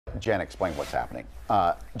Jen explain what's happening.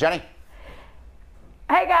 Jenny?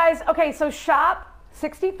 Hey guys, okay, so Shop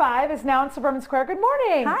 65 is now in Suburban Square. Good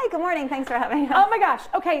morning. Hi, good morning. Thanks for having us. Oh my gosh.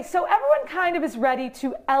 Okay, so everyone kind of is ready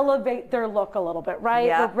to elevate their look a little bit, right?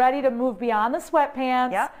 Yep. They're ready to move beyond the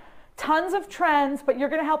sweatpants. Yep. Tons of trends, but you're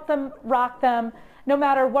going to help them rock them no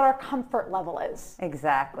matter what our comfort level is.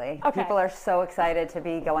 Exactly. Okay. People are so excited to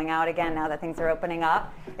be going out again now that things are opening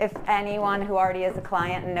up. If anyone who already is a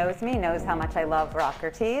client and knows me knows how much I love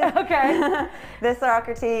rocker tees. Okay. This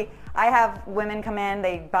rocker tee, I have women come in,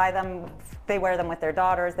 they buy them, they wear them with their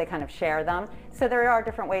daughters, they kind of share them. So there are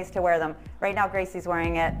different ways to wear them. Right now Gracie's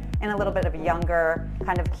wearing it in a little bit of a younger,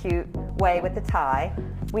 kind of cute way with the tie.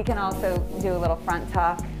 We can also do a little front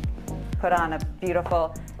tuck, put on a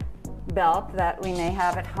beautiful belt that we may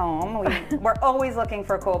have at home. We're always looking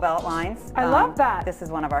for cool belt lines. I love that. This is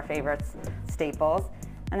one of our favorites, staples.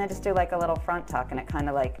 And then just do like a little front tuck and it kind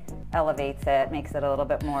of like elevates it, makes it a little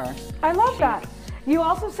bit more I love chic. that. You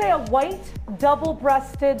also say a white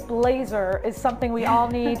double-breasted blazer is something we all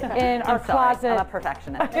need in our I'm sorry, closet. I'm a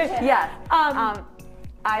perfectionist. Yes.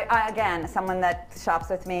 I again, someone that shops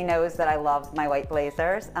with me knows that I love my white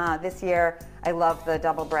blazers. This year, I love the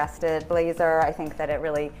double-breasted blazer. I think that it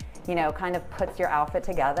really, you know, kind of puts your outfit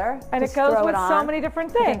together. And Just it goes throw with on. so many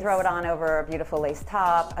different things. You can throw it on over a beautiful lace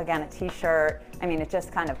top, again, a t-shirt. I mean, it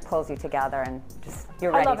just kind of pulls you together and just,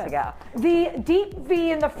 you're ready to go. The deep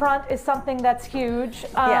V in the front is something that's huge.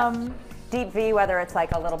 Yes. Deep V, whether it's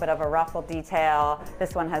like a little bit of a ruffle detail.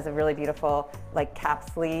 This one has a really beautiful like cap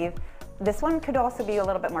sleeve. This one could also be a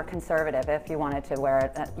little bit more conservative if you wanted to wear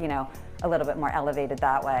it, you know, a little bit more elevated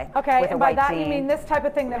that way. Okay, with a and by white that jean. you mean this type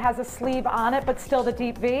of thing that has a sleeve on it, but still the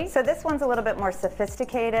deep V? So this one's a little bit more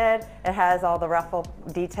sophisticated. It has all the ruffle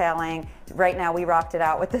detailing. Right now we rocked it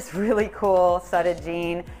out with this really cool studded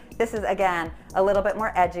jean. This is, again, a little bit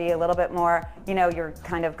more edgy, a little bit more, you know, you're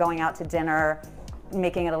kind of going out to dinner,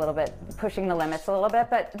 making it a little bit, pushing the limits a little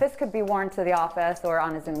bit, but this could be worn to the office or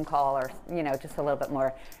on a Zoom call or, you know, just a little bit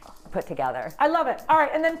more put together. I love it. All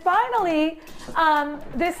right, and then finally,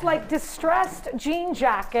 this like distressed jean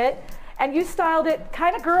jacket, and you styled it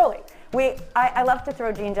kind of girly. I love to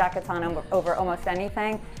throw jean jackets on over almost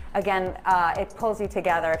anything. Again, it pulls you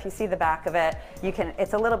together. If you see the back of it, you can.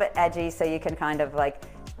 It's a little bit edgy, so you can kind of like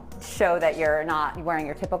show that you're not wearing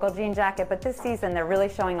your typical jean jacket. But this season, they're really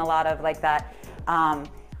showing a lot of like that.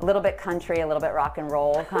 A little bit country, a little bit rock and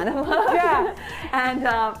roll kind of look. Yeah. And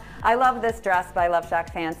I love this dress by Love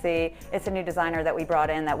Shack Fancy. It's a new designer that we brought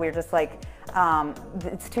in that we're just like,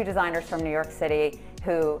 it's two designers from New York City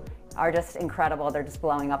who are just incredible. They're just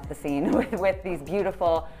blowing up the scene with these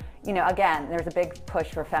beautiful, you know, again, there's a big push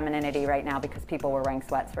for femininity right now because people were wearing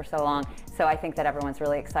sweats for so long. So I think that everyone's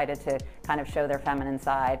really excited to kind of show their feminine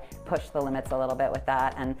side, push the limits a little bit with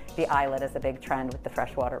that. And the eyelet is a big trend with the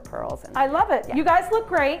freshwater pearls. And I love it. yeah. You guys look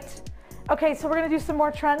great. Okay, so we're gonna do some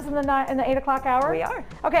more trends in the 8 o'clock hour? We are.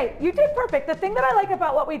 Okay, you did perfect. The thing that I like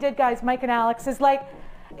about what we did, guys, Mike and Alex, is like,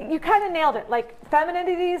 you kind of nailed it. Like,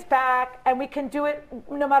 femininity is back, and we can do it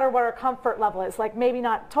no matter what our comfort level is. Like, maybe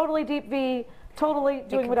not totally deep V, totally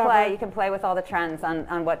doing whatever. You can play with all the trends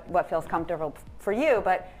on what feels comfortable for you,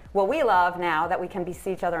 but what we love now that we can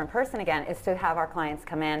see each other in person again is to have our clients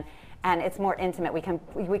come in and it's more intimate. We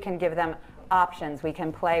can give them options. We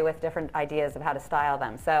can play with different ideas of how to style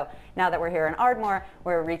them. So now that we're here in Ardmore,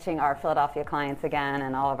 we're reaching our Philadelphia clients again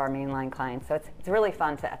and all of our mainline clients. So it's really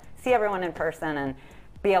fun to see everyone in person and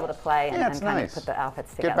be able to play and kind of put the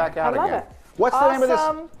outfits together. Get back out I love again. it. What's the name of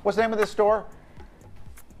Awesome. this? What's the name of this store?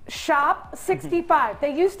 Shop 65.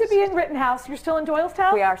 They used to be in Rittenhouse. You're still in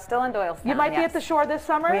Doylestown? We are still in Doylestown. You might be yes. at the shore this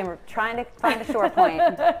summer? We're trying to find a shore point,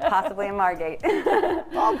 possibly in Margate.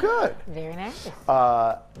 Oh, good. Very nice.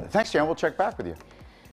 Thanks, Jen. We'll check back with you.